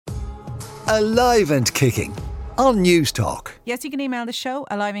Alive and Kicking on News Talk. Yes, you can email the show,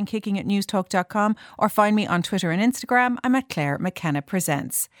 aliveandkicking@newstalk.com, or find me on Twitter and Instagram. I'm at Claire McKenna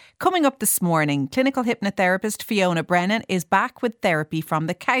Presents. Coming up this morning, clinical hypnotherapist Fiona Brennan is back with therapy from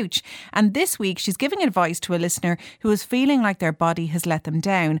the couch. And this week, she's giving advice to a listener who is feeling like their body has let them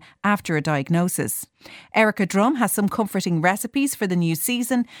down after a diagnosis. Erika Drumm has some comforting recipes for the new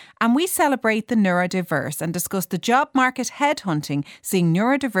season, and we celebrate the neurodiverse and discuss the job market headhunting, seeing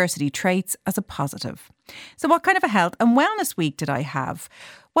neurodiversity traits as a positive. So what kind of a health and wellness week did I have?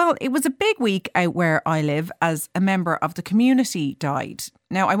 Well, it was a big week out where I live as a member of the community died.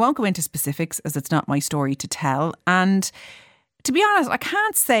 Now, I won't go into specifics as it's not my story to tell, and to be honest, I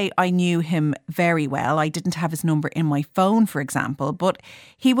can't say I knew him very well. I didn't have his number in my phone, for example, but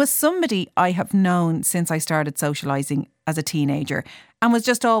he was somebody I have known since I started socialising as a teenager and was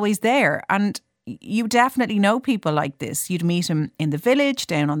just always there. And you definitely know people like this. You'd meet him in the village,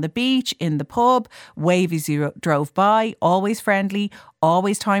 down on the beach, in the pub, wave as you drove by, always friendly,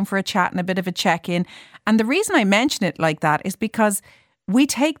 always time for a chat and a bit of a check-in. And the reason I mention it like that is because we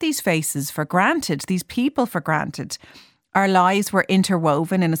take these faces for granted, these people for granted. Our lives were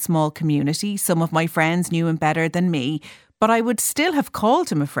interwoven in a small community. Some of my friends knew him better than me, but I would still have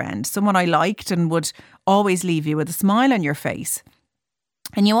called him a friend, someone I liked and would always leave you with a smile on your face.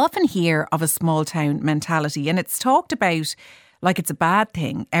 And you often hear of a small town mentality, and it's talked about like it's a bad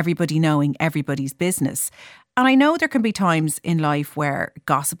thing, everybody knowing everybody's business. And I know there can be times in life where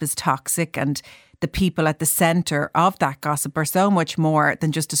gossip is toxic and the people at the centre of that gossip are so much more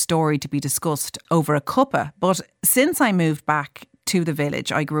than just a story to be discussed over a cuppa. But since I moved back to the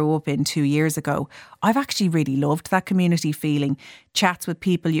village I grew up in 2 years ago, I've actually really loved that community feeling. Chats with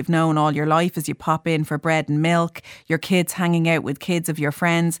people you've known all your life as you pop in for bread and milk, your kids hanging out with kids of your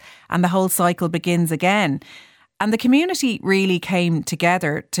friends, and the whole cycle begins again. And the community really came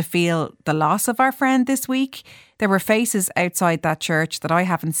together to feel the loss of our friend this week. There were faces outside that church that I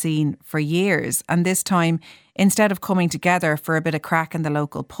haven't seen for years. And this time, instead of coming together for a bit of crack in the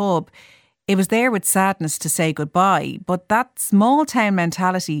local pub, it was there with sadness to say goodbye. But that small town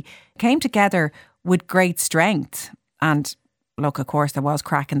mentality came together with great strength. And look, of course, there was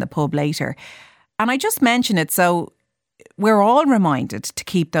crack in the pub later. And I just mention it so we're all reminded to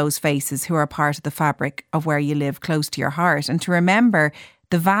keep those faces who are part of the fabric of where you live close to your heart and to remember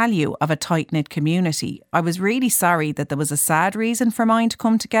the value of a tight-knit community. I was really sorry that there was a sad reason for mine to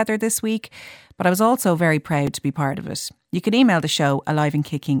come together this week, but I was also very proud to be part of it. You can email the show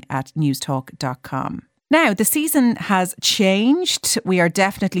aliveandkicking@newstalk.com. Now, the season has changed. We are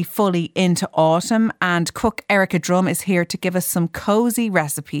definitely fully into autumn, and cook Erika Drumm is here to give us some cosy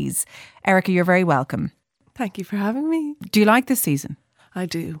recipes. Erika, you're very welcome. Thank you for having me. Do you like this season? I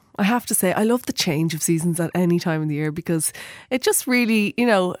do. I have to say, I love the change of seasons at any time of the year because it just really,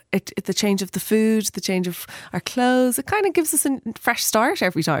 the change of the food, the change of our clothes, it kind of gives us a fresh start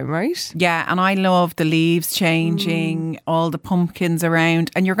every time, right? Yeah, and I love the leaves changing, all the pumpkins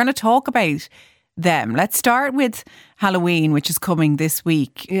around, and you're going to talk about them. Let's start with Halloween, which is coming this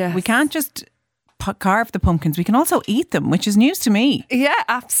week. Yes. We can't just carve the pumpkins, we can also eat them, which is news to me. Yeah,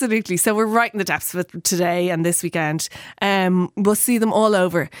 absolutely. So we're right in the depths of it today and this weekend. We'll see them all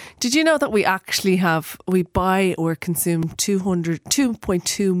over. Did you know that we buy or consume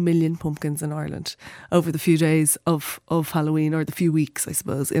 2.2 million pumpkins in Ireland over the few days of Halloween, or the few weeks, I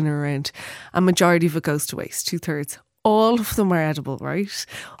suppose, in and around. A majority of it goes to waste, 2/3. All of them are edible, right?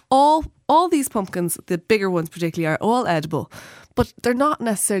 All these pumpkins, the bigger ones particularly, are all edible, but they're not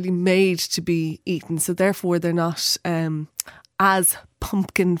necessarily made to be eaten. So therefore they're not as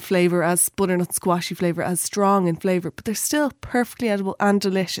pumpkin flavour, as butternut squashy flavour, as strong in flavour, but they're still perfectly edible and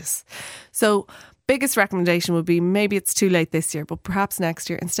delicious. So biggest recommendation would be, maybe it's too late this year, but perhaps next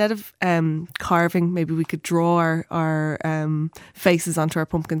year, instead of carving, maybe we could draw our faces onto our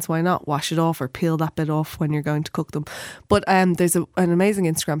pumpkins. Why not wash it off or peel that bit off when you're going to cook them? But there's an amazing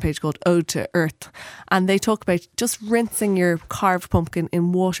Instagram page called Ode to Earth, and they talk about just rinsing your carved pumpkin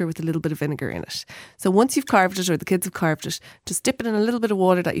in water with a little bit of vinegar in it. So once you've carved it, or the kids have carved it, just dip it in a little bit of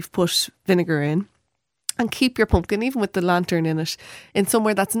water that you've put vinegar in, and keep your pumpkin, even with the lantern in it, in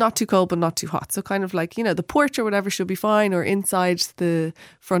somewhere that's not too cold but not too hot. So kind of like, the porch or whatever should be fine, or inside the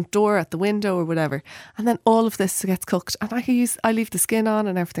front door at the window or whatever. And then all of this gets cooked, and I leave the skin on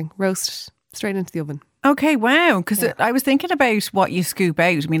and everything, roast it straight into the oven. Okay, wow. Because I was thinking about what you scoop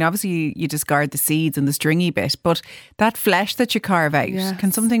out. I mean, obviously you discard the seeds and the stringy bit, but that flesh that you carve out, yes.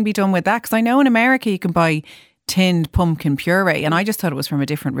 Can something be done with that? Because I know in America you can buy tinned pumpkin puree, and I just thought it was from a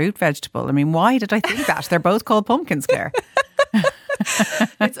different root vegetable. I mean, why did I think that? They're both called pumpkins, Claire.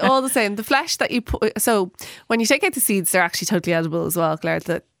 It's all the same. The flesh that you put, so when you take out the seeds, they're actually totally edible as well, Claire.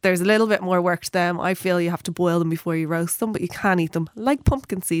 There's a little bit more work to them. I feel you have to boil them before you roast them, but you can eat them like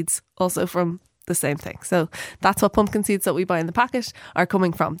pumpkin seeds, also from the same thing. So that's what pumpkin seeds that we buy in the packet are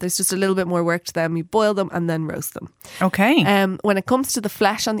coming from. There's just a little bit more work to them. You boil them and then roast them. Okay. When it comes to the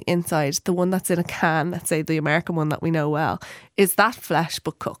flesh on the inside, the one that's in a can, let's say the American one that we know well, is that flesh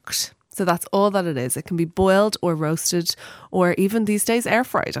but cooked. So that's all that it is. It can be boiled or roasted or even these days air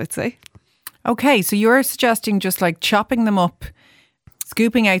fried, I'd say. Okay, so you're suggesting just like chopping them up,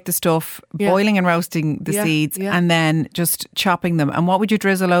 scooping out the stuff, boiling and roasting the seeds, and then just chopping them. And what would you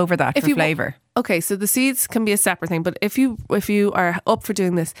drizzle over that for flavour? Okay, so the seeds can be a separate thing, but if you are up for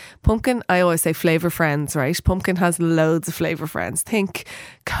doing this, pumpkin, I always say flavour friends, right? Pumpkin has loads of flavour friends. Think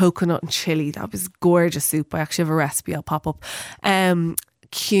coconut and chilli. That was gorgeous soup. I actually have a recipe I'll pop up.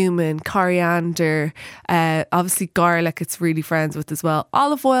 Cumin, coriander, obviously garlic, it's really friends with as well.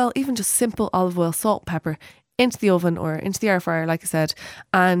 Olive oil, even just simple olive oil, salt, pepper, into the oven or into the air fryer, like I said,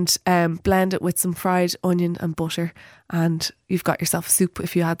 and blend it with some fried onion and butter, and you've got yourself a soup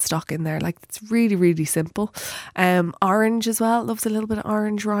if you had stock in there. Like, it's really, really simple. Orange as well, loves a little bit of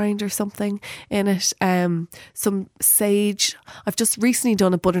orange rind or something in it. Some sage. I've just recently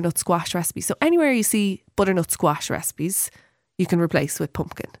done a butternut squash recipe, so anywhere you see butternut squash recipes, you can replace with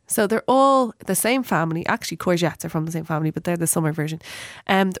pumpkin. So they're all the same family. Actually, courgettes are from the same family, but they're the summer version.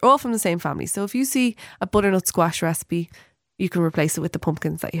 They're all from the same family. So if you see a butternut squash recipe, you can replace it with the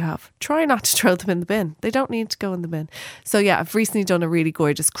pumpkins that you have. Try not to throw them in the bin. They don't need to go in the bin. So yeah, I've recently done a really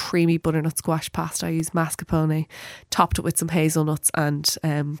gorgeous creamy butternut squash pasta. I used mascarpone, topped it with some hazelnuts and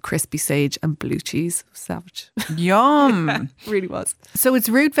crispy sage and blue cheese. Savage. Yum. Really was. So its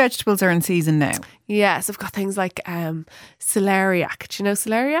root vegetables are in season now? Yes, I've got things like celeriac. Do you know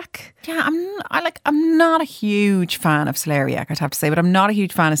celeriac? Yeah, I'm not a huge fan of celeriac, I'd have to say, but I'm not a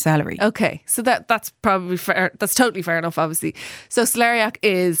huge fan of celery. Okay, so that's probably fair. That's totally fair enough, obviously. So celeriac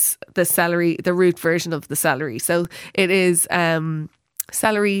is the celery, the root version of the celery. So it is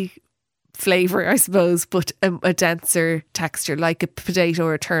celery flavour, I suppose, but a denser texture, like a potato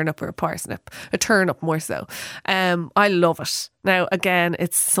or a turnip or a parsnip. A turnip more so. I love it. Now, again,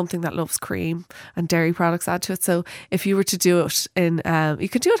 it's something that loves cream and dairy products add to it. So if you were to do it in, you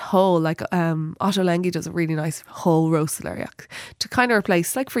could do it whole, like Otto Lengi does a really nice whole roast celeriac to kind of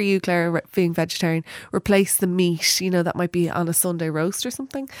replace, like for you, Claire, being vegetarian, replace the meat, you know, that might be on a Sunday roast or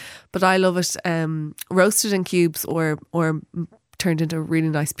something. But I love it roasted in cubes or turned into a really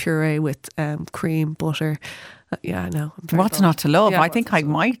nice puree with cream, butter. Yeah, I know. What's not to love? Yeah, I think I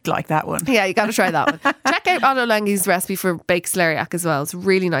might like that one. Yeah, you got to try that one. Check out Otto Lengi's recipe for baked celeriac as well. It's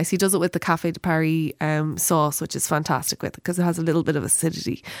really nice. He does it with the Café de Paris sauce, which is fantastic with it because it has a little bit of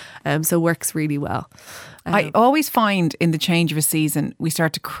acidity. So it works really well. I always find in the change of a season, we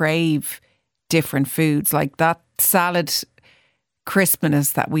start to crave different foods, like that salad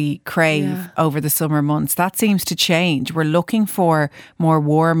crispness that we crave over the summer months. That seems to change. We're looking for more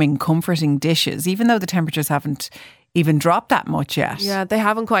warming, comforting dishes, even though the temperatures haven't even dropped that much yet. Yeah, they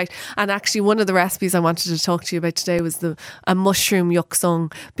haven't quite. And actually, one of the recipes I wanted to talk to you about today was a mushroom yuk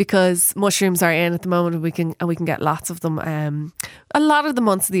sung, because mushrooms are in at the moment, and we can get lots of them a lot of the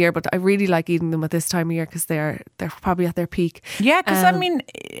months of the year. But I really like eating them at this time of year because they're probably at their peak. Yeah, because I mean,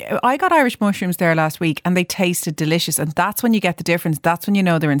 I got Irish mushrooms there last week and they tasted delicious, and that's when you get the difference. That's when you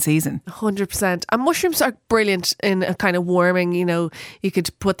know they're in season. 100%. And mushrooms are brilliant in a kind of warming, you know, you could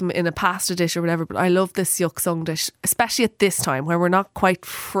put them in a pasta dish or whatever. But I love this yuk sung dish, especially at this time where we're not quite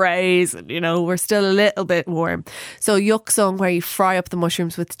freezing, you know, we're still a little bit warm. So yuk sung, where you fry up the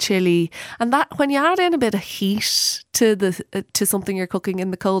mushrooms with chili, and that when you add in a bit of heat to something you're cooking in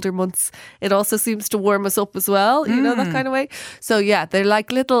the colder months, it also seems to warm us up as well, you know, that kind of way. So yeah, they're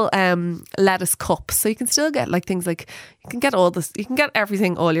like little lettuce cups, so you can still get like things like, you can get all this, you can get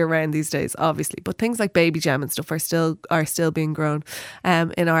everything all year round these days, obviously, but things like baby jam and stuff are still being grown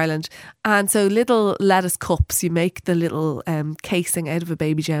in Ireland. And so little lettuce cups, you make the little casing out of a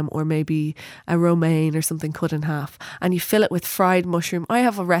baby jam or maybe a romaine or something cut in half, and you fill it with fried mushroom. I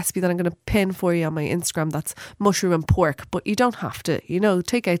have a recipe that I'm going to pin for you on my Instagram that's mushroom and pork, but you don't have to, you know,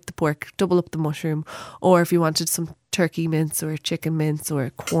 take out the pork, double up the mushroom, or if you wanted some turkey mince or chicken mince or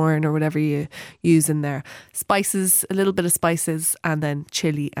corn or whatever you use in there, spices, a little bit of spices, and then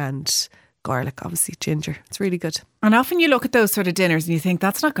chili and garlic, obviously ginger. It's really good. And often you look at those sort of dinners and you think,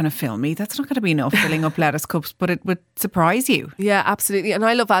 that's not going to fill me. That's not going to be enough filling up lettuce cups, but it would surprise you. Yeah, absolutely. And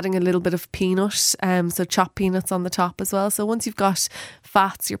I love adding a little bit of peanut, so chopped peanuts on the top as well. So once you've got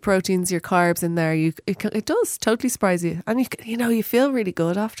fats, your proteins, your carbs in there, it does totally surprise you. And you feel really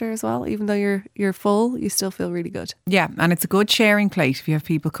good after as well. Even though you're full, you still feel really good. Yeah, and it's a good sharing plate if you have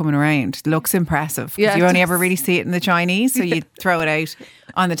people coming around. It looks impressive. Yeah, you only ever really see it in the Chinese, so you throw it out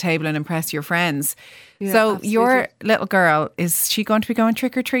on the table and impress your friends. Yeah, so absolutely. Your little girl, is she going to be going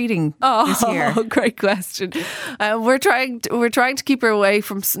trick-or-treating this year? Oh, great question. We're trying to keep her away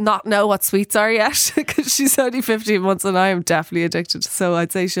from not know what sweets are yet, because she's only 15 months and I am definitely addicted. So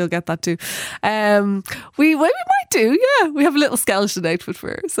I'd say she'll get that too. We might do, yeah. We have a little skeleton outfit for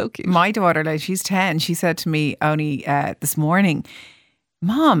her. So cute. My daughter, she's 10. She said to me only this morning,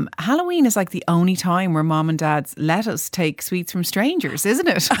 Mom, Halloween is like the only time where Mom and Dad's let us take sweets from strangers, isn't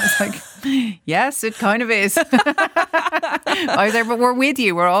it? I was like, yes, it kind of is. I was there, but we're with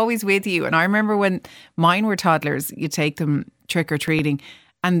you. We're always with you. And I remember when mine were toddlers, you take them trick-or-treating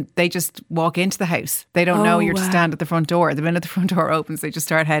and they just walk into the house. They don't know you're to stand at the front door. The minute the front door opens, they just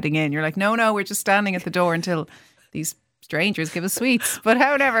start heading in. You're like, no, we're just standing at the door until these strangers give us sweets, but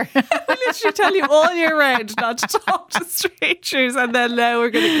however. I literally tell you all year round not to talk to strangers, and then now we're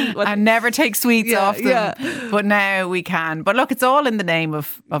going to eat one. And never take sweets off them. Yeah. But now we can. But look, it's all in the name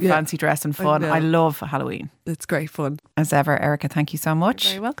of fancy dress and fun. I love Halloween. It's great fun. As ever, Erika, thank you so much.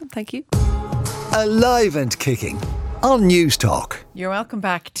 You're very welcome. Thank you. Alive and Kicking on News Talk. You're welcome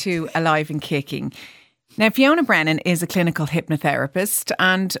back to Alive and Kicking. Now, Fiona Brennan is a clinical hypnotherapist,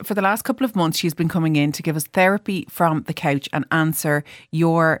 and for the last couple of months she's been coming in to give us therapy from the couch and answer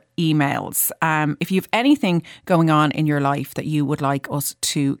your emails. If you have anything going on in your life that you would like us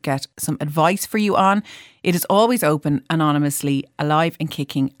to get some advice for you on, it is always open anonymously,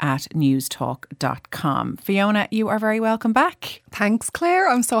 aliveandkicking@newstalk.com. Fiona, you are very welcome back. Thanks, Claire.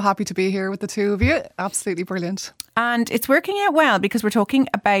 I'm so happy to be here with the two of you. Absolutely brilliant. And it's working out well because we're talking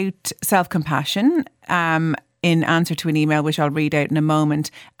about self-compassion in answer to an email which I'll read out in a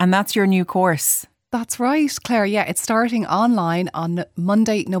moment. And that's your new course. That's right, Claire. Yeah, it's starting online on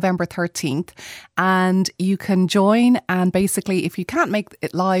Monday, November 13th. And you can join, and basically, if you can't make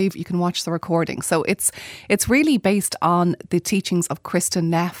it live, you can watch the recording. So it's really based on the teachings of Kristen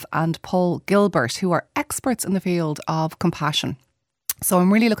Neff and Paul Gilbert, who are experts in the field of compassion. So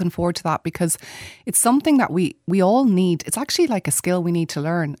I'm really looking forward to that because it's something that we all need. It's actually like a skill we need to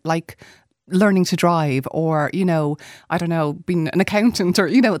learn, like learning to drive or, I don't know, being an accountant or,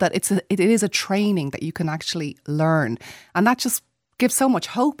 that it is a training that you can actually learn. And that just gives so much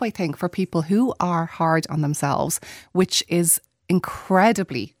hope, I think, for people who are hard on themselves, which is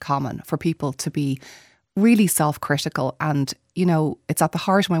incredibly common for people to be really self-critical. And, it's at the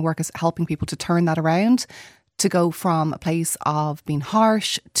heart of my work is helping people to turn that around, to go from a place of being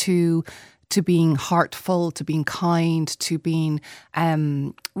harsh to being heartful, to being kind, to being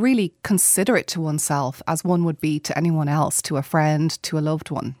really considerate to oneself as one would be to anyone else, to a friend, to a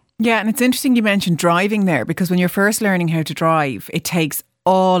loved one. Yeah, and it's interesting you mentioned driving there because when you're first learning how to drive, it takes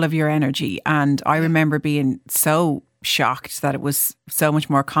all of your energy. And I remember being so shocked that it was so much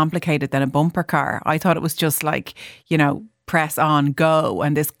more complicated than a bumper car. I thought it was just like, press on, go,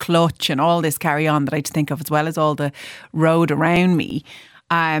 and this clutch and all this carry on that I had to think of, as well as all the road around me.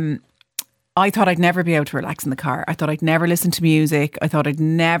 I thought I'd never be able to relax in the car. I thought I'd never listen to music. I thought I'd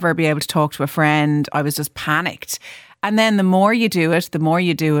never be able to talk to a friend. I was just panicked. And then the more you do it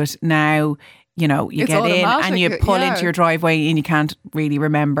now, you get in and you pull into your driveway and you can't really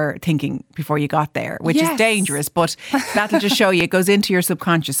remember thinking before you got there, which is dangerous, but that'll just show you it goes into your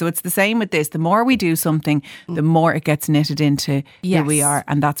subconscious. So it's the same with this. The more we do something, the more it gets knitted into who we are.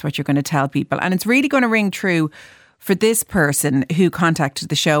 And that's what you're going to tell people. And it's really going to ring true for this person who contacted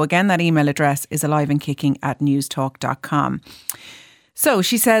the show. Again, that email address is aliveandkicking@newstalk.com. So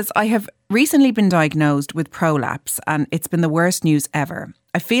she says, I have recently been diagnosed with prolapse and it's been the worst news ever.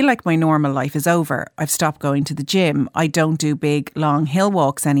 I feel like my normal life is over. I've stopped going to the gym. I don't do big, long hill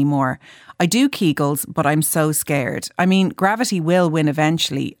walks anymore. I do Kegels, but I'm so scared. I mean, gravity will win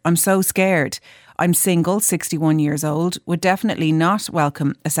eventually. I'm so scared. I'm single, 61 years old, would definitely not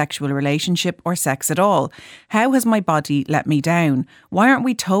welcome a sexual relationship or sex at all. How has my body let me down? Why aren't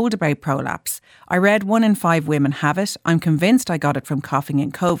we told about prolapse? I read 1 in 5 women have it. I'm convinced I got it from coughing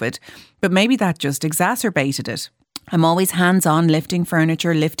in COVID, but maybe that just exacerbated it. I'm always hands-on, lifting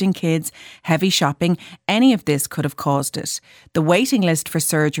furniture, lifting kids, heavy shopping. Any of this could have caused it. The waiting list for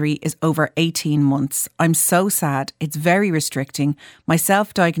surgery is over 18 months. I'm so sad. It's very restricting. My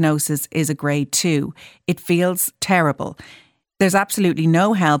self-diagnosis is a grade 2. It feels terrible. There's absolutely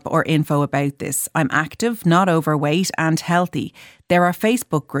no help or info about this. I'm active, not overweight and healthy. There are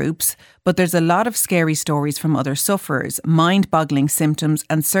Facebook groups, but there's a lot of scary stories from other sufferers, mind-boggling symptoms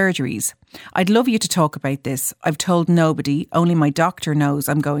and surgeries. I'd love you to talk about this. I've told nobody, only my doctor knows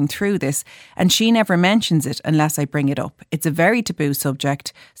I'm going through this, and she never mentions it unless I bring it up. It's a very taboo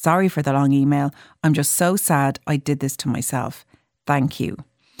subject. Sorry for the long email. I'm just so sad I did this to myself. Thank you.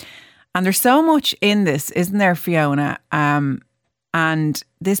 And there's so much in this, isn't there, Fiona? And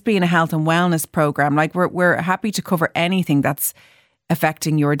this being a health and wellness programme, like we're happy to cover anything that's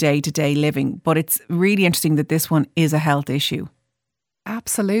affecting your day-to-day living. But it's really interesting that this one is a health issue.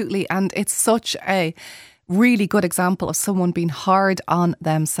 Absolutely. And it's such a really good example of someone being hard on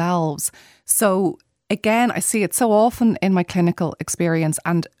themselves. So again, I see it so often in my clinical experience.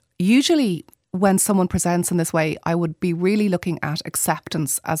 And usually when someone presents in this way, I would be really looking at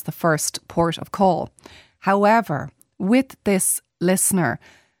acceptance as the first port of call. However, with this listener,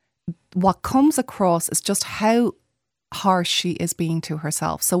 what comes across is just how harsh she is being to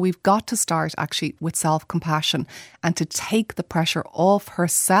herself. So we've got to start actually with self-compassion and to take the pressure off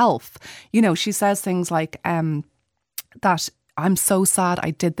herself. You know, she says things like that I'm so sad I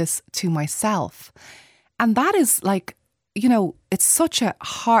did this to myself. And that is like, you know, it's such a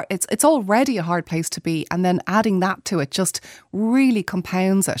hard, it's already a hard place to be. And then adding that to it just really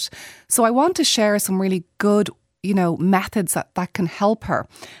compounds it. So I want to share some really good, you know, methods that can help her.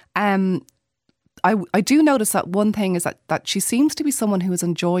 I do notice that one thing is that she seems to be someone who has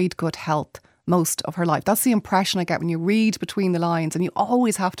enjoyed good health most of her life. That's the impression I get when you read between the lines, and you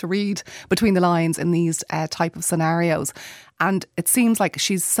always have to read between the lines in these type of scenarios. And it seems like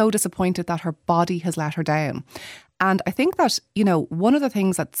she's so disappointed that her body has let her down. And I think that, you know, one of the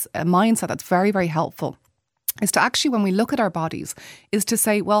things that's a mindset that's very, very helpful is to actually, when we look at our bodies, is to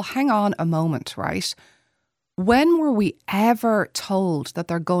say, well, hang on a moment, right? When were we ever told that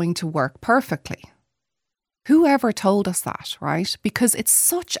they're going to work perfectly? Who ever told us that, right? Because it's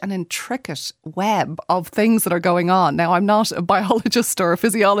such an intricate web of things that are going on. Now, I'm not a biologist or a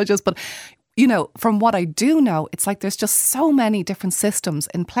physiologist, but, you know, from what I do know, it's like there's just so many different systems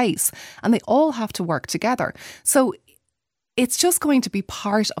in place and they all have to work together. So it's just going to be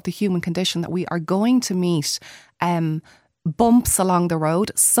part of the human condition that we are going to meet bumps along the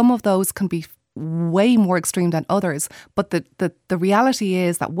road. Some of those can be way more extreme than others. But the reality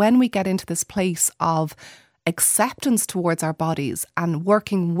is that when we get into this place of acceptance towards our bodies and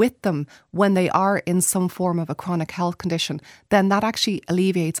working with them when they are in some form of a chronic health condition, then that actually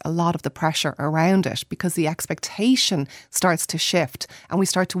alleviates a lot of the pressure around it, because the expectation starts to shift and we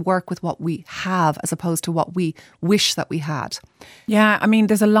start to work with what we have as opposed to what we wish that we had. Yeah, I mean,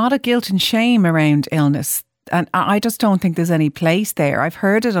 there's a lot of guilt and shame around illness, and I just don't think there's any place there. I've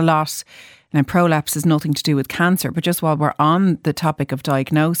heard it a lot. Now, prolapse has nothing to do with cancer, but just while we're on the topic of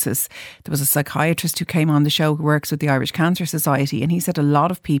diagnosis, there was a psychiatrist who came on the show who works with the Irish Cancer Society, and he said a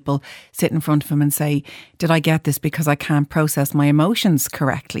lot of people sit in front of him and say, did I get this because I can't process my emotions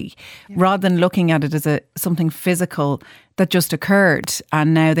correctly? Yeah. Rather than looking at it as something physical that just occurred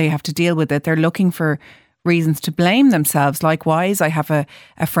and now they have to deal with it, they're looking for reasons to blame themselves. Likewise, I have a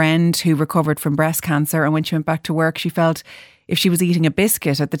friend who recovered from breast cancer, and when she went back to work, she felt if she was eating a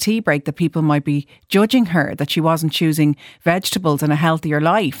biscuit at the tea break that people might be judging her, that she wasn't choosing vegetables and a healthier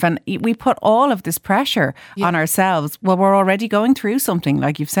life. And we put all of this pressure on ourselves. Well, we're already going through something,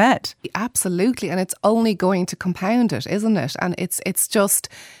 like you've said. Absolutely. And it's only going to compound it, isn't it? And it's just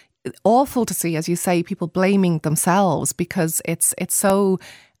awful to see, as you say, people blaming themselves, because it's so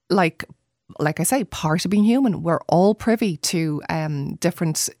like I say, part of being human. We're all privy to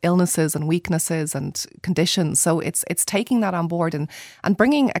different illnesses and weaknesses and conditions. So it's taking that on board and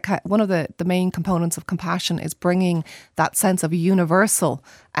bringing one of the main components of compassion is bringing that sense of universal,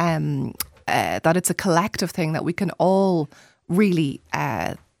 that it's a collective thing that we can all really,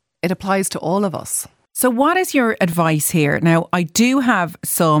 it applies to all of us. So what is your advice here? Now, I do have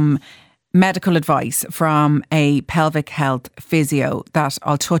some medical advice from a pelvic health physio that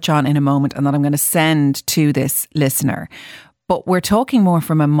I'll touch on in a moment and that I'm going to send to this listener. But we're talking more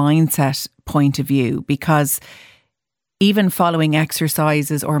from a mindset point of view, because even following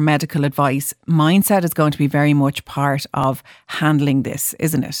exercises or medical advice, mindset is going to be very much part of handling this,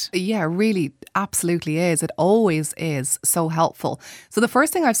 isn't it? Yeah, really, absolutely is. It always is so helpful. So the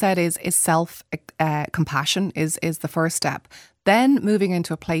first thing I've said is self-compassion is the first step. Then moving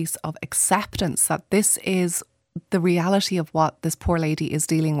into a place of acceptance that this is the reality of what this poor lady is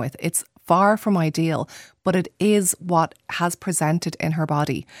dealing with. It's far from ideal, but it is what has presented in her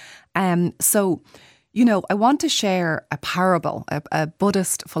body. So, I want to share a parable, a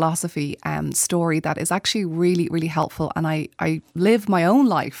Buddhist philosophy story that is actually really, really helpful. And I live my own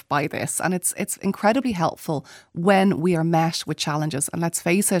life by this. And it's incredibly helpful when we are met with challenges. And let's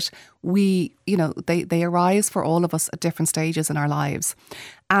face it, they arise for all of us at different stages in our lives.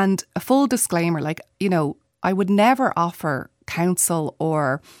 And a full disclaimer, I would never offer counsel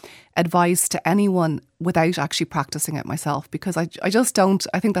or advice to anyone without actually practicing it myself, because I just don't,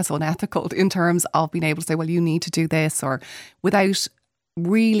 I think that's unethical in terms of being able to say, well, you need to do this, or without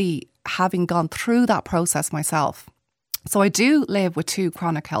really having gone through that process myself. So I do live with 2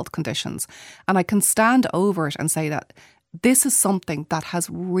 chronic health conditions, and I can stand over it and say that this is something that has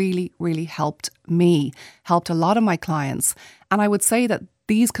really, really helped me, helped a lot of my clients. And I would say that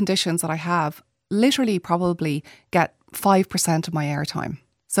these conditions that I have literally probably get 5% of my airtime.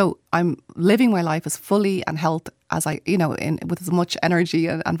 So I'm living my life as fully and health as I, with as much energy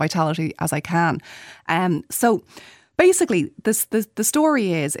and vitality as I can. So basically, the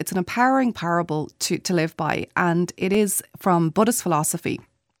story is, it's an empowering parable to live by, and it is from Buddhist philosophy.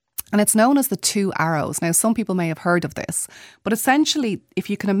 And it's known as the 2 arrows. Now, some people may have heard of this, but essentially, if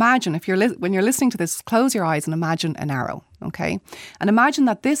you can imagine, when you're listening to this, close your eyes and imagine an arrow, okay? And imagine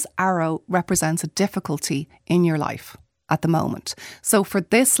that this arrow represents a difficulty in your life at the moment. So for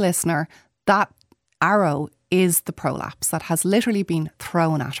this listener, that arrow is the prolapse that has literally been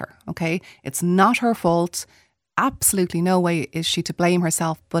thrown at her, okay? It's not her fault. Absolutely no way is she to blame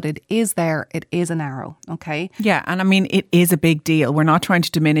herself, but it is there. It is an arrow, okay? Yeah, and I mean, it is a big deal. We're not trying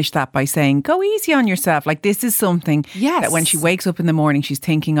to diminish that by saying, go easy on yourself. Like, this is something that when she wakes up in the morning, she's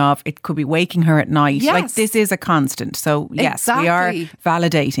thinking of. It could be waking her at night. Yes. Like, this is a constant. So yes, exactly. We are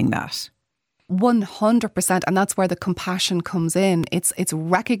validating that. 100%. And that's where the compassion comes in. It's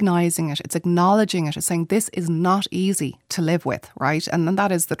recognising it. It's acknowledging it. It's saying this is not easy to live with, right? And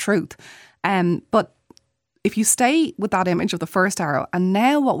that is the truth. But if you stay with that image of the first arrow, and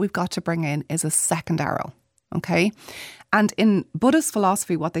now what we've got to bring in is a second arrow, okay? And in Buddhist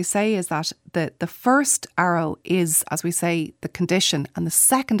philosophy, what they say is that the first arrow is, as we say, the condition, and the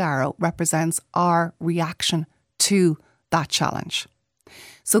second arrow represents our reaction to that challenge.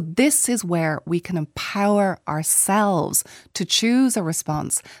 So this is where we can empower ourselves to choose a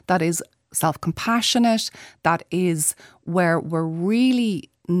response that is self-compassionate, that is where we're really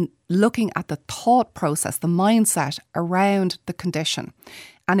looking at the thought process, the mindset around the condition.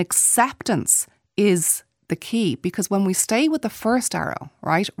 And acceptance is the key, because when we stay with the first arrow,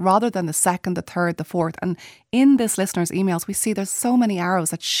 right, rather than the second, the third, the fourth, and in this listener's emails, we see there's so many arrows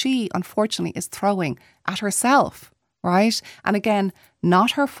that she, unfortunately, is throwing at herself, right? And again,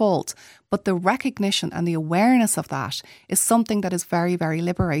 not her fault, but the recognition and the awareness of that is something that is very, very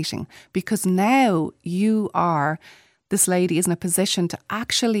liberating, because now this lady is in a position to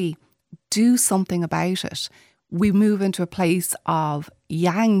actually do something about it. We move into a place of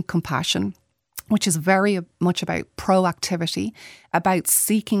yang compassion, which is very much about proactivity, about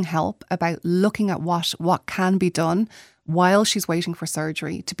seeking help, about looking at what can be done while she's waiting for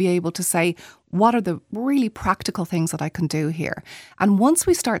surgery, to be able to say, what are the really practical things that I can do here? And once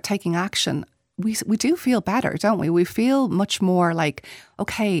we start taking action, we do feel better, don't we? We feel much more like,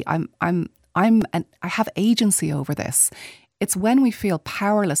 okay, I have agency over this. It's when we feel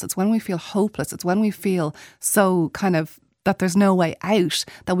powerless, it's when we feel hopeless, it's when we feel so kind of that there's no way out,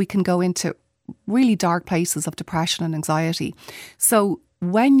 that we can go into really dark places of depression and anxiety. So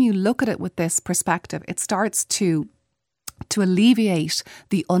when you look at it with this perspective, it starts to alleviate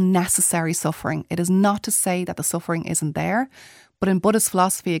the unnecessary suffering. It is not to say that the suffering isn't there, but in Buddhist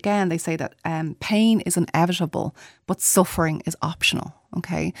philosophy, again, they say that pain is inevitable, but suffering is optional,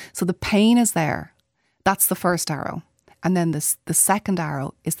 okay? So the pain is there. That's the first arrow. And then the second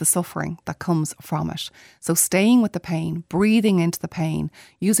arrow is the suffering that comes from it. So staying with the pain, breathing into the pain,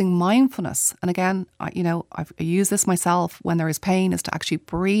 using mindfulness. And again, I use this myself when there is pain, is to actually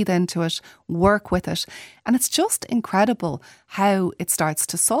breathe into it, work with it. And it's just incredible how it starts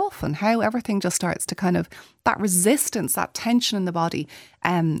to soften, how everything just starts to kind of, that resistance, that tension in the body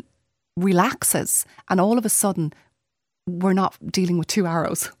relaxes. And all of a sudden, we're not dealing with 2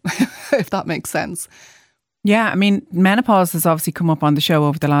 arrows, if that makes sense. Yeah, I mean, menopause has obviously come up on the show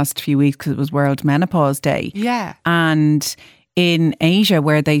over the last few weeks because it was World Menopause Day. Yeah. And in Asia,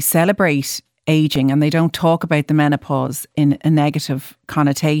 where they celebrate aging and they don't talk about the menopause in a negative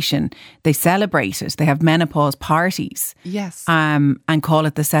connotation, they celebrate it. They have menopause parties. Yes. And call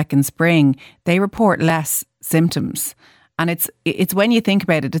it the second spring. They report less symptoms. And it's when you think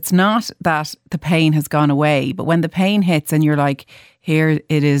about it, it's not that the pain has gone away, but when the pain hits and you're like, here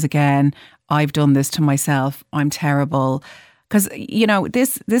it is again, I've done this to myself, I'm terrible. Because,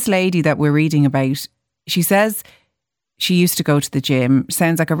 this lady that we're reading about, she says she used to go to the gym,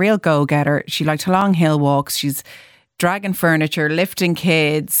 sounds like a real go-getter. She liked long hill walks. She's dragging furniture, lifting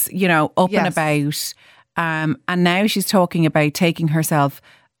kids, up and about. And now she's talking about taking herself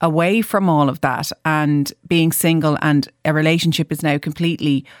away from all of that and being single, and a relationship is now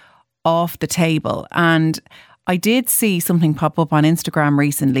completely off the table. And I did see something pop up on Instagram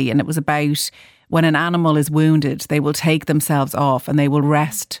recently, and it was about when an animal is wounded, they will take themselves off and they will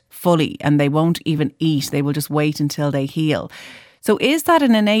rest fully and they won't even eat. They will just wait until they heal. So is that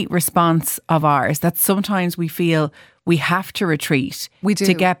an innate response of ours that sometimes we feel we have to retreat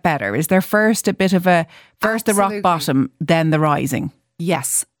to get better? Is there first a bit of the rock bottom, then the rising?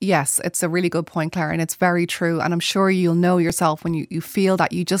 Yes, it's a really good point, Claire, and it's very true. And I'm sure you'll know yourself when you feel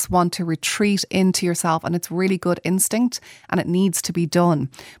that you just want to retreat into yourself, and it's really good instinct and it needs to be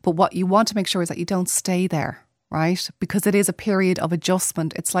done. But what you want to make sure is that you don't stay there, right? Because it is a period of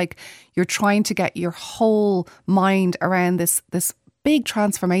adjustment. It's like you're trying to get your whole mind around this big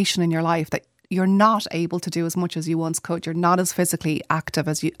transformation in your life that you're not able to do as much as you once could. You're not as physically active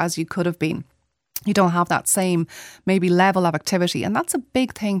as you could have been. You don't have that same maybe level of activity. And that's a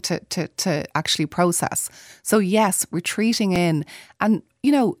big thing to actually process. So yes, retreating in and,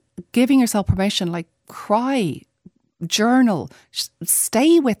 giving yourself permission, like cry, journal,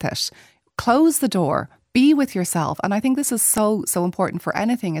 stay with it, close the door, be with yourself. And I think this is so important for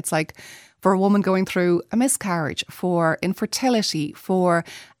anything. It's like for a woman going through a miscarriage, for infertility, for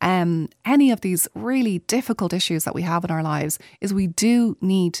any of these really difficult issues that we have in our lives, is we do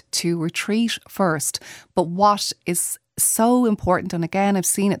need to retreat first. But what is so important, and again, I've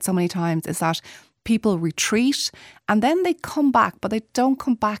seen it so many times, is that people retreat and then they come back, but they don't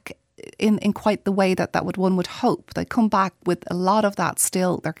come back in quite the way that one would hope. They come back with a lot of that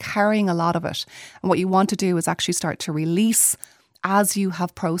still. They're carrying a lot of it. And what you want to do is actually start to release as you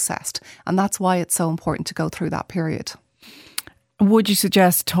have processed. And that's why it's so important to go through that period. Would you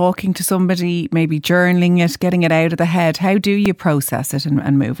suggest talking to somebody, maybe journaling it, getting it out of the head? How do you process it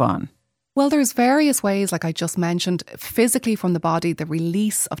and move on? Well, there's various ways, like I just mentioned. Physically from the body, the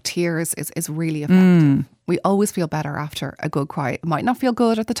release of tears is really effective. We always feel better after a good cry. It might not feel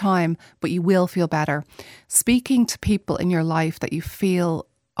good at the time, but you will feel better. Speaking to people in your life that you feel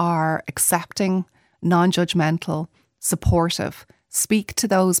are accepting, non-judgmental, supportive. Speak to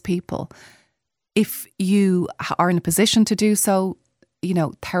those people. If you are in a position to do so,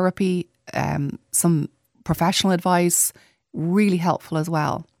 therapy, some professional advice, really helpful as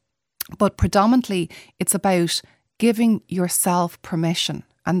well. But predominantly, it's about giving yourself permission.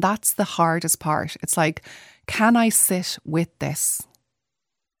 And that's the hardest part. It's like, can I sit with this?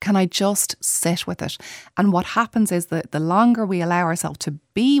 Can I just sit with it? And what happens is that the longer we allow ourselves to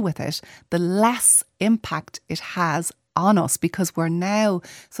be with it, the less impact it has on us, because we're now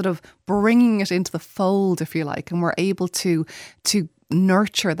sort of bringing it into the fold, if you like, and we're able to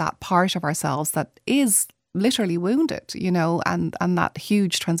nurture that part of ourselves that is literally wounded, and that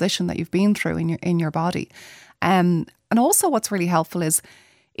huge transition that you've been through in your body. And also what's really helpful is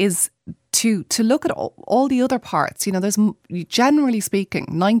to look at all the other parts. There's, generally speaking,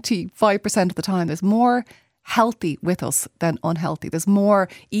 95% of the time, there's more healthy with us than unhealthy. There's more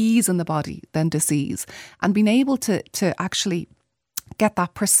ease in the body than disease. And being able to actually get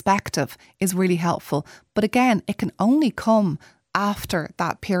that perspective is really helpful. But again, it can only come after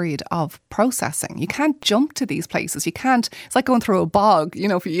that period of processing. You can't jump to these places. You can't, it's like going through a bog,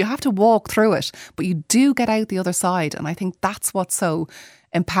 you have to walk through it, but you do get out the other side. And I think that's what's so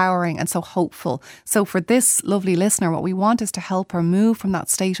empowering and so hopeful. So for this lovely listener, what we want is to help her move from that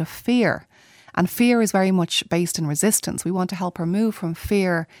state of fear. And fear is very much based in resistance. We want to help her move from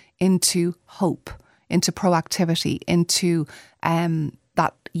fear into hope, into proactivity, into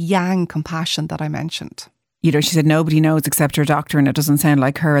that yang compassion that I mentioned. She said nobody knows except her doctor, and it doesn't sound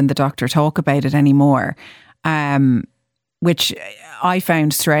like her and the doctor talk about it anymore, which I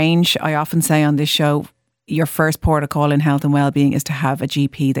found strange. I often say on this show, your first port of call in health and well-being is to have a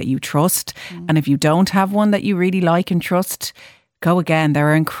GP that you trust. And if you don't have one that you really like and trust, go again. There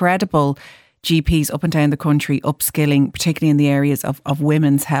are incredible GPs up and down the country upskilling, particularly in the areas of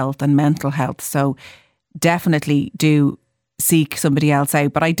women's health and mental health. So definitely do seek somebody else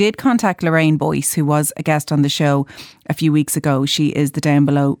out. But I did contact Lorraine Boyce, who was a guest on the show a few weeks ago. She is the Down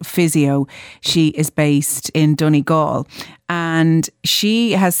Below physio. She is based in Donegal, and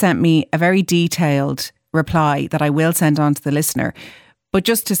she has sent me a very detailed reply that I will send on to the listener. But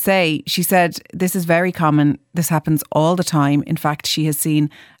just to say, she said, this is very common. This happens all the time. In fact, she has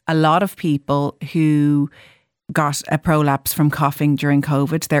seen a lot of people who got a prolapse from coughing during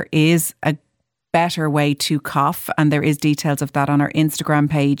COVID. There is a better way to cough, and there is details of that on our Instagram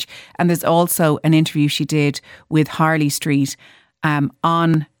page. And there's also an interview she did with Harley Street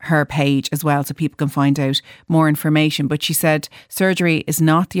on her page as well, so people can find out more information. But she said surgery is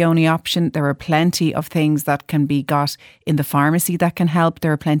not the only option. There are plenty of things that can be got in the pharmacy that can help.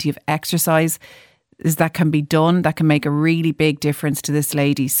 There are plenty of exercise that can be done that can make a really big difference to this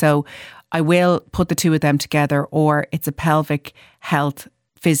lady. So I will put the two of them together, or it's a pelvic health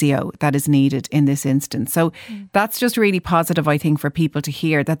physio that is needed in this instance. So that's just really positive, I think, for people to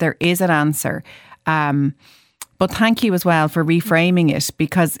hear that there is an answer. But thank you as well for reframing it,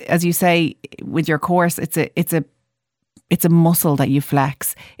 because as you say, with your course, it's a muscle that you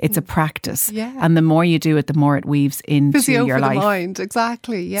flex. It's a practice. Yeah. And the more you do it, the more it weaves into physio your for life. The mind,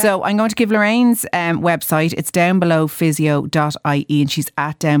 exactly. Yeah. So I'm going to give Lorraine's website. It's downbelowphysio.ie, and she's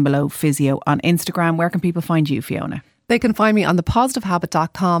at downbelowphysio on Instagram. Where can people find you, Fiona? They can find me on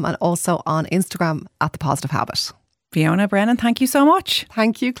thepositivehabit.com and also on Instagram at thepositivehabit. Fiona Brennan, thank you so much.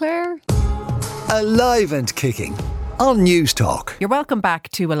 Thank you, Claire. Alive and Kicking on News Talk. You're welcome back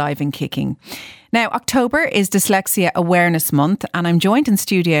to Alive and Kicking. Now, October is Dyslexia Awareness Month, and I'm joined in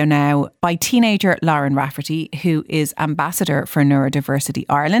studio now by teenager Lauren Rafferty, who is Ambassador for Neurodiversity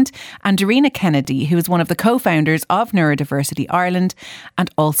Ireland, and Darina Kennedy, who is one of the co-founders of Neurodiversity Ireland and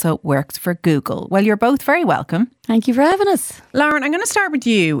also works for Google. Well, you're both very welcome. Thank you for having us. Lauren, I'm going to start with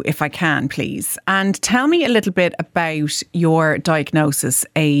you, if I can, please, and tell me a little bit about your diagnosis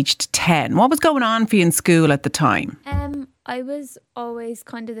aged 10. What was going on for you in school at the time? I was always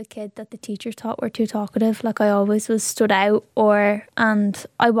kind of the kid that the teachers thought were too talkative. Like, I always was stood out, and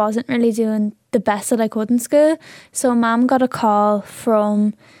I wasn't really doing the best that I could in school. So Mum got a call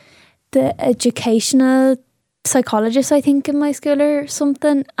from the educational psychologist, I think, in my school or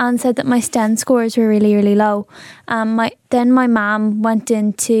something, and said that my STEM scores were really, really low. Then my mum went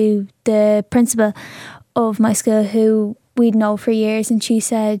into the principal of my school, who we'd known for years, and she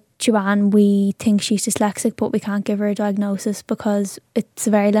said, Joanne, we think she's dyslexic, but we can't give her a diagnosis because it's a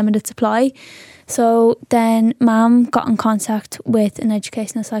very limited supply. So then Mum got in contact with an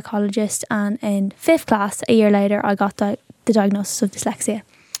educational psychologist, and in 5th class, a year later, I got the diagnosis of dyslexia.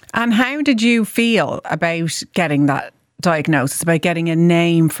 And how did you feel about getting that diagnosis, about getting a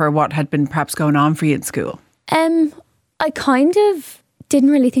name for what had been perhaps going on for you in school? I kind of didn't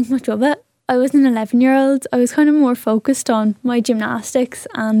really think much of it. I was an 11-year-old. I was kind of more focused on my gymnastics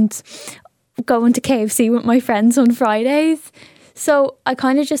and going to KFC with my friends on Fridays. So I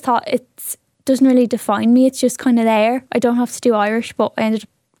kind of just thought it doesn't really define me. It's just kind of there. I don't have to do Irish, but I ended up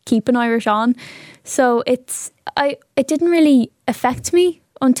keeping Irish on. So it didn't really affect me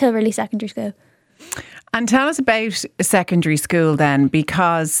until really secondary school. And tell us about secondary school then,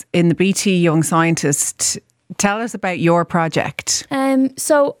 because in the BT Young Scientist, tell us about your project.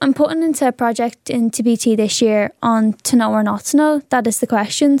 So I'm putting into a project into BT this year on to know or not to know. That is the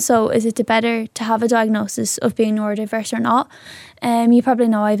question. So is it better to have a diagnosis of being neurodiverse or not? You probably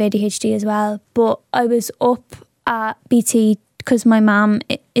know I have ADHD as well, but I was up at BT because my mum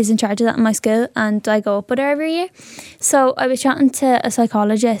is in charge of that in my school, and I go up with her every year. So I was chatting to a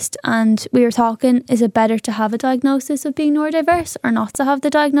psychologist, and we were talking, is it better to have a diagnosis of being neurodiverse or not to have the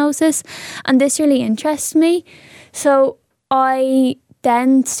diagnosis? And this really interests me. So I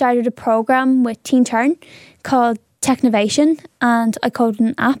then started a programme with Teen Turn called Technovation, and I coded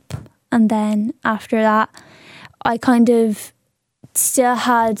an app. And then after that, I kind of still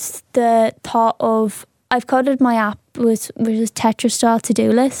had the thought of, I've coded my app with a Tetris style to-do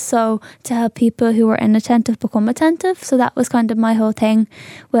list, so to help people who were inattentive become attentive. So that was kind of my whole thing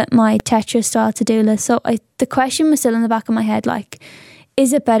with my Tetris style to-do list. So the question was still in the back of my head, like,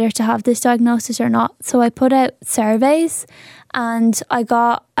 is it better to have this diagnosis or not? So I put out surveys, and I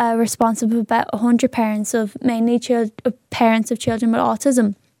got a response of about 100 parents, of mainly parents of children with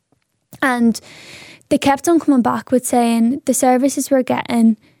autism. And they kept on coming back with saying the services we're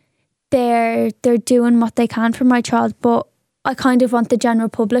getting, they're doing what they can for my child, but I kind of want the general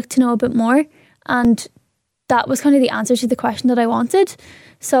public to know a bit more. And that was kind of the answer to the question that I wanted.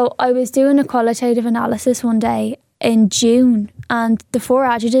 So I was doing a qualitative analysis one day in June, and the 4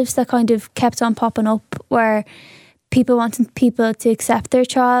 adjectives that kind of kept on popping up were people wanting people to accept their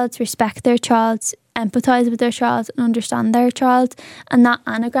child, respect their child, empathise with their child and understand their child. And that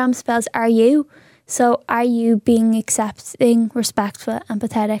anagram spells "are you?" So are you being accepting, respectful,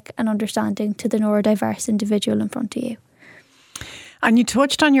 empathetic and understanding to the neurodiverse individual in front of you? And you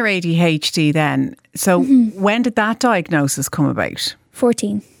touched on your ADHD then. So when did that diagnosis come about?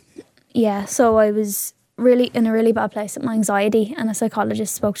 14. Yeah, so I was really in a really bad place with my anxiety, and a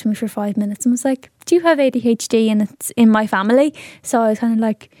psychologist spoke to me for 5 minutes and was like, do you have ADHD? And it's in my family. So I was kind of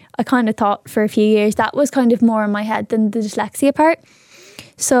like, I kind of thought for a few years that was kind of more in my head than the dyslexia part.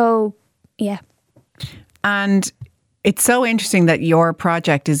 So yeah. And it's so interesting that your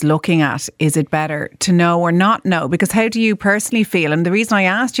project is looking at, is it better to know or not know? Because how do you personally feel? And the reason I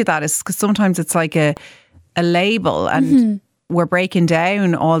asked you that is because sometimes it's like a label, and we're breaking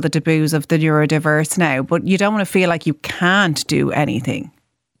down all the taboos of the neurodiverse now, but you don't want to feel like you can't do anything.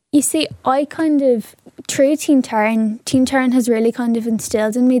 You see, I kind of, through Teen Turn has really kind of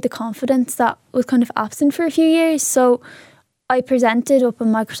instilled in me the confidence that was kind of absent for a few years. So I presented up in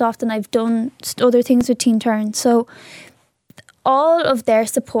Microsoft, and I've done other things with Teen Turn. So all of their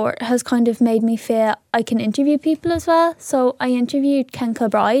support has kind of made me feel I can interview people as well. So I interviewed Ken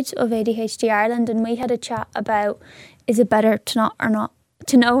Kilbride of ADHD Ireland, and we had a chat about, is it better to know or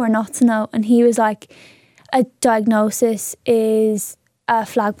not to know? And he was like, a diagnosis is a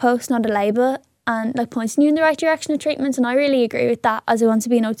flag post, not a label, and like pointing you in the right direction of treatment. And I really agree with that, as I want to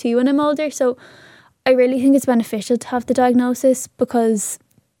be an OT when I'm older. So I really think it's beneficial to have the diagnosis, because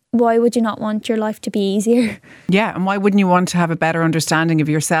why would you not want your life to be easier? Yeah, and why wouldn't you want to have a better understanding of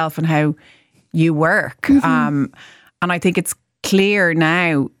yourself and how you work? And I think it's clear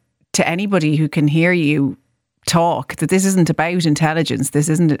now to anybody who can hear you talk that this isn't about intelligence. This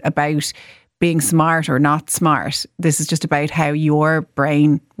isn't about being smart or not smart. This is just about how your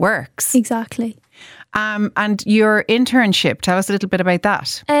brain works. Exactly. And your internship, tell us a little bit about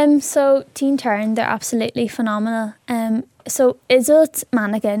that. So Teen Turn, they're absolutely phenomenal. So Izzat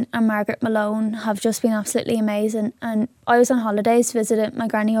Manigan and Margaret Malone have just been absolutely amazing. And I was on holidays visiting my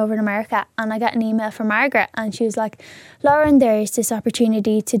granny over in America, and I got an email from Margaret, and she was like, Lauren, there's this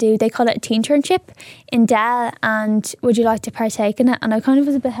opportunity to do, they call it a teenturnship in Dell, and would you like to partake in it? And I kind of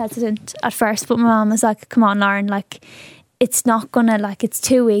was a bit hesitant at first, but my mum was like, come on, Lauren, like, it's not gonna, like, it's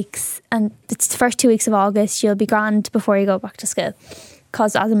 2 weeks, and it's the first 2 weeks of August, you'll be grand before you go back to school,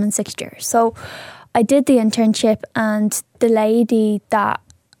 because as I'm in 6th year. So I did the internship, and the lady that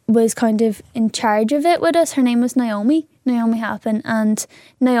was kind of in charge of it with us, her name was Naomi Halpin, and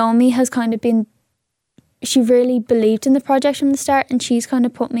Naomi has kind of been, she really believed in the project from the start, and she's kind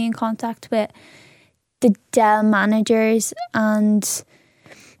of put me in contact with the Dell managers, and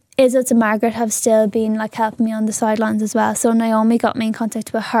Izzat and Margaret have still been like helping me on the sidelines as well. So Naomi got me in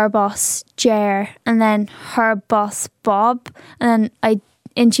contact with her boss, Jer, and then her boss, Bob, and then I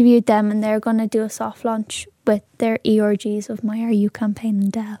interviewed them, and they're going to do a soft launch with their ERGs of My Are You campaign in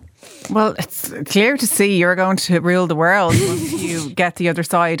Dell. Well, it's clear to see you're going to rule the world once you get the other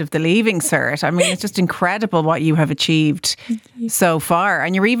side of the leaving cert. I mean, it's just incredible what you have achieved so far.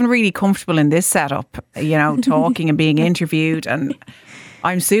 And you're even really comfortable in this setup, you know, talking and being interviewed, and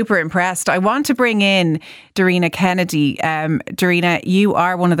I'm super impressed. I want to bring in Darina Kennedy. Darina, you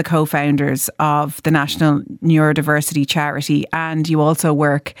are one of the co-founders of the National Neurodiversity Charity, and you also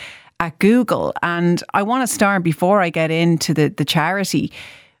work at Google. And I want to start, before I get into the charity,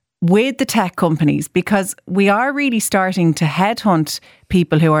 with the tech companies, because we are really starting to headhunt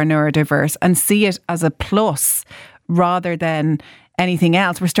people who are neurodiverse and see it as a plus rather than anything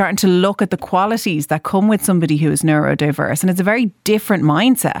else. We're starting to look at the qualities that come with somebody who is neurodiverse, and it's a very different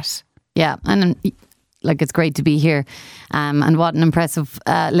mindset. Yeah, and like, it's great to be here, and what an impressive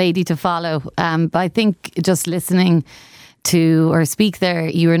lady to follow. But I think just listening to her speak there,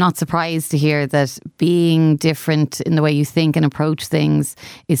 you were not surprised to hear that being different in the way you think and approach things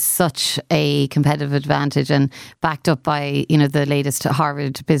is such a competitive advantage, and backed up by, you know, the latest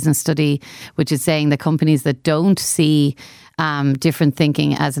Harvard business study, which is saying that companies that don't see different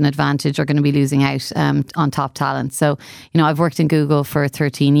thinking as an advantage are going to be losing out on top talent. So, you know, I've worked in Google for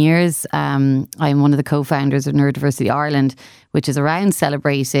 13 years. I'm one of the co-founders of Neurodiversity Ireland, which is around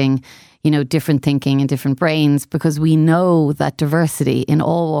celebrating, you know, different thinking and different brains, because we know that diversity in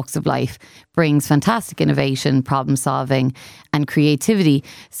all walks of life brings fantastic innovation, problem solving and creativity.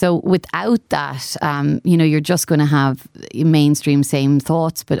 So without that, you know, you're just going to have mainstream same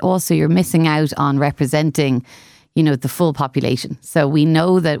thoughts, but also you're missing out on representing, you know, the full population. So we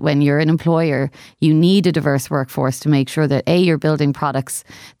know that when you're an employer, you need a diverse workforce to make sure that A, you're building products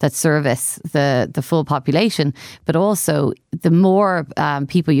that service the full population, but also the more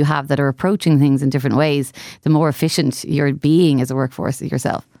people you have that are approaching things in different ways, the more efficient you're being as a workforce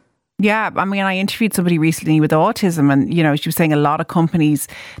yourself. Yeah, I mean, I interviewed somebody recently with autism, and, you know, she was saying a lot of companies,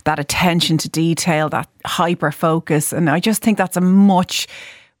 that attention to detail, that hyper focus, and I just think that's a much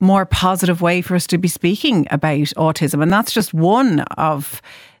more positive way for us to be speaking about autism. And that's just one of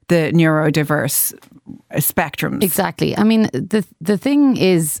the neurodiverse spectrums. Exactly. I mean, the thing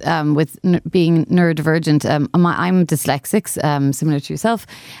is with being neurodivergent, I'm dyslexic, similar to yourself,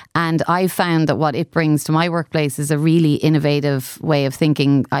 and I found that what it brings to my workplace is a really innovative way of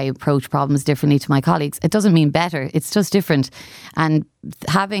thinking. I approach problems differently to my colleagues. It doesn't mean better, it's just different. And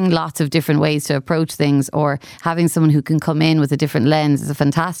having lots of different ways to approach things, or having someone who can come in with a different lens, is a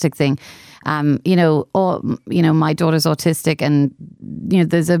fantastic thing. My daughter's autistic, and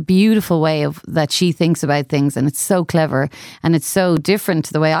there's a beautiful way of that she thinks about things, and it's so clever, and it's so different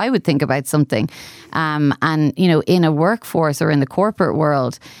to the way I would think about something. In a workforce or in the corporate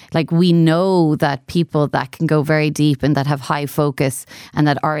world, like, we know that people that can go very deep and that have high focus and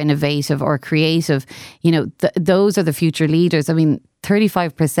that are innovative or creative, those are the future leaders. I mean,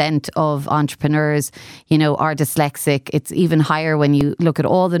 35% of entrepreneurs, are dyslexic. It's even higher when you look at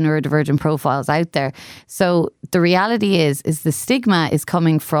all the neurodivergent profiles out there. So the reality is the stigma is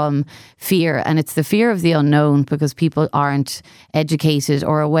coming from fear, and it's the fear of the unknown, because people aren't educated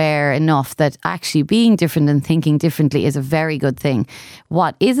or aware enough that actually being different and thinking differently is a very good thing.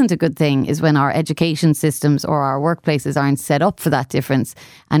 What isn't a good thing is when our education systems or our workplaces aren't set up for that difference,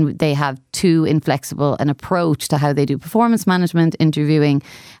 and they have too inflexible an approach to how they do performance management, interviewing,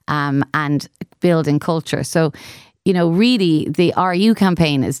 and building culture. So, really the RU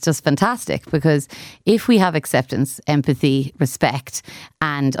campaign is just fantastic, because if we have acceptance, empathy, respect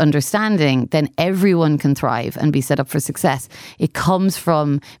and understanding, then everyone can thrive and be set up for success. It comes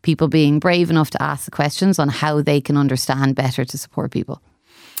from people being brave enough to ask the questions on how they can understand better to support people.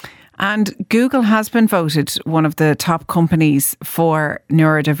 And Google has been voted one of the top companies for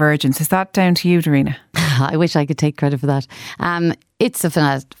neurodivergence. Is that down to you, Darina? I wish I could take credit for that. It's a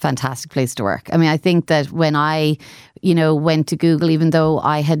fantastic place to work. I mean, I think that when I, went to Google, even though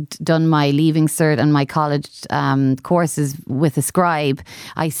I had done my Leaving Cert and my college courses with a scribe,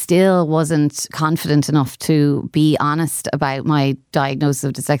 I still wasn't confident enough to be honest about my diagnosis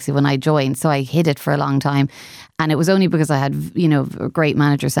of dyslexia when I joined. So I hid it for a long time. And it was only because I had, a great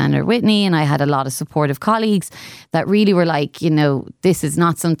manager, Sandra Whitney, and I had a lot of supportive colleagues that really were like, this is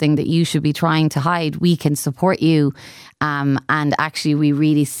not something that you should be trying to hide. We can support you. And actually, we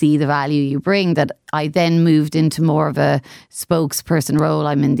really see the value you bring. That I then moved into more of a spokesperson role.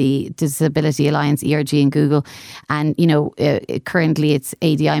 I'm in the Disability Alliance, ERG in Google. And, currently it's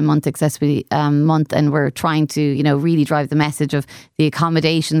ADI month, accessibility month. And we're trying to, really drive the message of the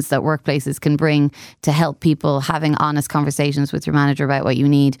accommodations that workplaces can bring to help people having honest conversations with your manager about what you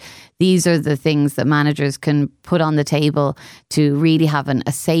need. These are the things that managers can put on the table to really have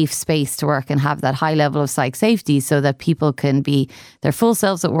a safe space to work and have that high level of psych safety, so that people can be their full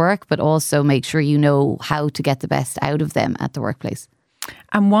selves at work, but also make sure you know how to get the best out of them at the workplace.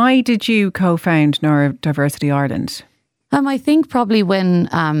 And why did you co-found Neurodiversity Ireland? I think probably when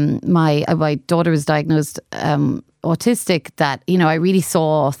my daughter was diagnosed autistic, that, I really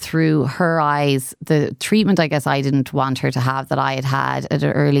saw through her eyes the treatment I guess I didn't want her to have, that I had at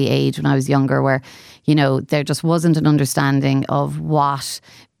an early age when I was younger, where, there just wasn't an understanding of what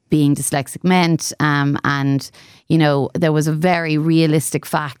being dyslexic meant. There was a very realistic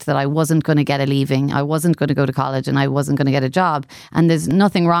fact that I wasn't going to get a leaving, I wasn't going to go to college, and I wasn't going to get a job. And there's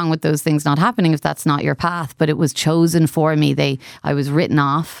nothing wrong with those things not happening if that's not your path. But it was chosen for me. I was written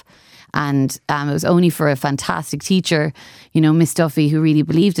off. And it was only for a fantastic teacher, Miss Duffy, who really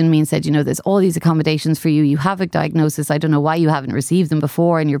believed in me and said, there's all these accommodations for you. You have a diagnosis. I don't know why you haven't received them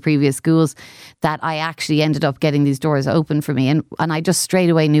before in your previous schools, that I actually ended up getting these doors open for me. And I just straight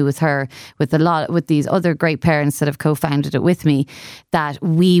away knew with her, with these other great parents that have co-founded it with me, that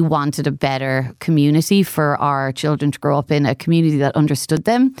we wanted a better community for our children to grow up in, a community that understood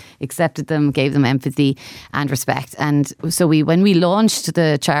them, accepted them, gave them empathy and respect. And so when we launched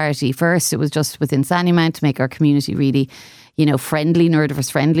the charity, first, it was just within Sandymount to make our community really, friendly,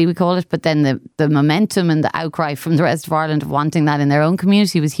 neurodiverse friendly, we call it. But then the momentum and the outcry from the rest of Ireland of wanting that in their own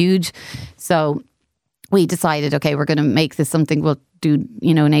community was huge. So we decided, okay, we're going to make this something we'll do,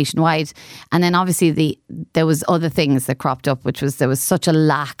 nationwide. And then obviously there was other things that cropped up, which was there was such a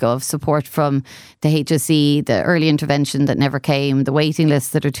lack of support from the HSE, the early intervention that never came, the waiting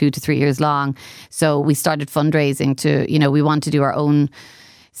lists that are 2 to 3 years long. So we started fundraising to, we want to do our own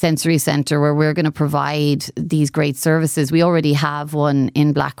sensory centre where we're going to provide these great services. We already have one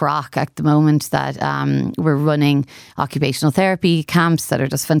in Blackrock at the moment that we're running occupational therapy camps that are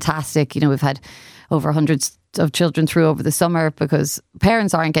just fantastic. We've had over hundreds of children through over the summer because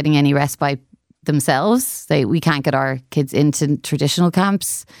parents aren't getting any respite themselves. We can't get our kids into traditional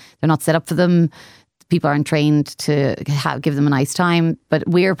camps. They're not set up for them. people aren't trained to give them a nice time, but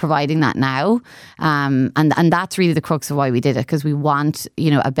we're providing that now, and that's really the crux of why we did it, because we want,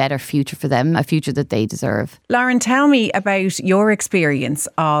 you know, a better future for them, a future that they deserve. Lauren, tell me about your experience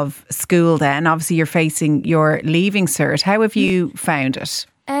of school then. Obviously you're facing your leaving cert. How have you found it?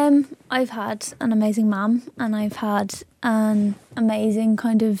 I've had an amazing mum, and I've had an amazing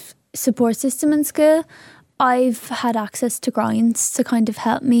kind of support system in school. I've had access to grinds to kind of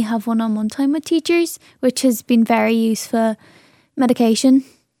help me have one-on-one time with teachers, which has been very useful. Medication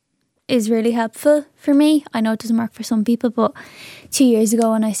is really helpful for me. I know it doesn't work for some people, but 2 years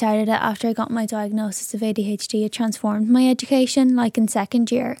ago when I started it, after I got my diagnosis of ADHD, it transformed my education. Like in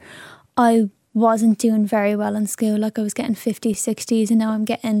second year, I wasn't doing very well in school. Like I was getting 50s, 60s, and now I'm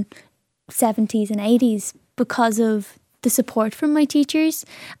getting 70s and 80s because of the support from my teachers.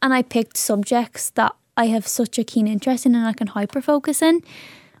 And I picked subjects that I have such a keen interest in and I can hyper focus in.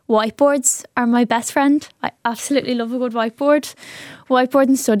 Whiteboards are my best friend. I absolutely love a good whiteboard. Whiteboard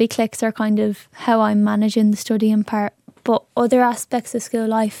and study clicks are kind of how I'm managing the studying part. But other aspects of school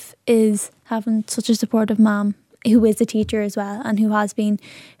life is having such a supportive mum who is a teacher as well and who has been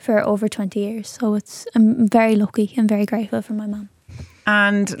for over 20 years. So I'm very lucky and very grateful for my mum.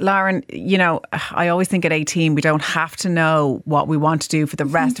 And Lauren, you know, I always think at 18 we don't have to know what we want to do for the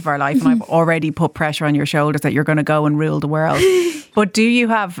rest of our life, and I've already put pressure on your shoulders that you're going to go and rule the world. But do you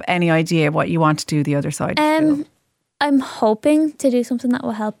have any idea what you want to do the other side of school? I'm hoping to do something that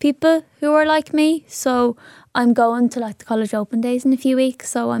will help people who are like me. So I'm going to like the college open days in a few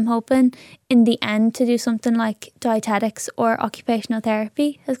weeks. So I'm hoping in the end to do something like dietetics or occupational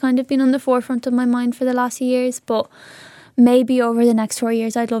therapy has kind of been on the forefront of my mind for the last few years. But maybe over the next 4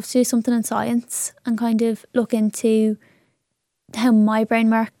 years, I'd love to do something in science and kind of look into how my brain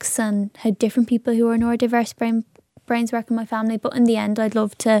works and how different people who are neurodiverse brains work in my family. But in the end, I'd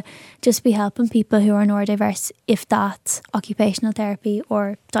love to just be helping people who are neurodiverse, if that's occupational therapy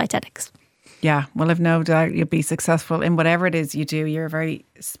or dietetics. Yeah, well, I've no doubt you'll be successful in whatever it is you do. You're a very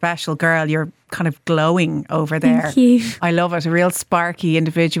special girl. You're kind of glowing over there. Thank you. I love it. A real sparky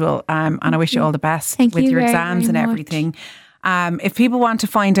individual. And I wish you all the best with your exams and everything. If people want to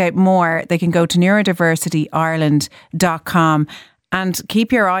find out more, they can go to neurodiversityireland.com and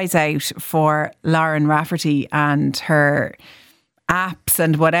keep your eyes out for Lauren Rafferty and her apps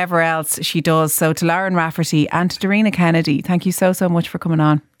and whatever else she does. So to Lauren Rafferty and to Darina Kennedy, thank you so much for coming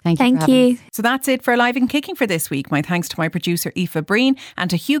on. Thank you. So that's it for Alive and Kicking for this week. My thanks to my producer Aoife Breen and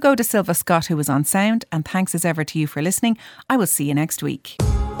to Hugo De Silva Scott, who was on sound. And thanks as ever to you for listening. I will see you next week.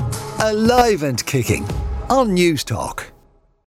 Alive and Kicking on News Talk.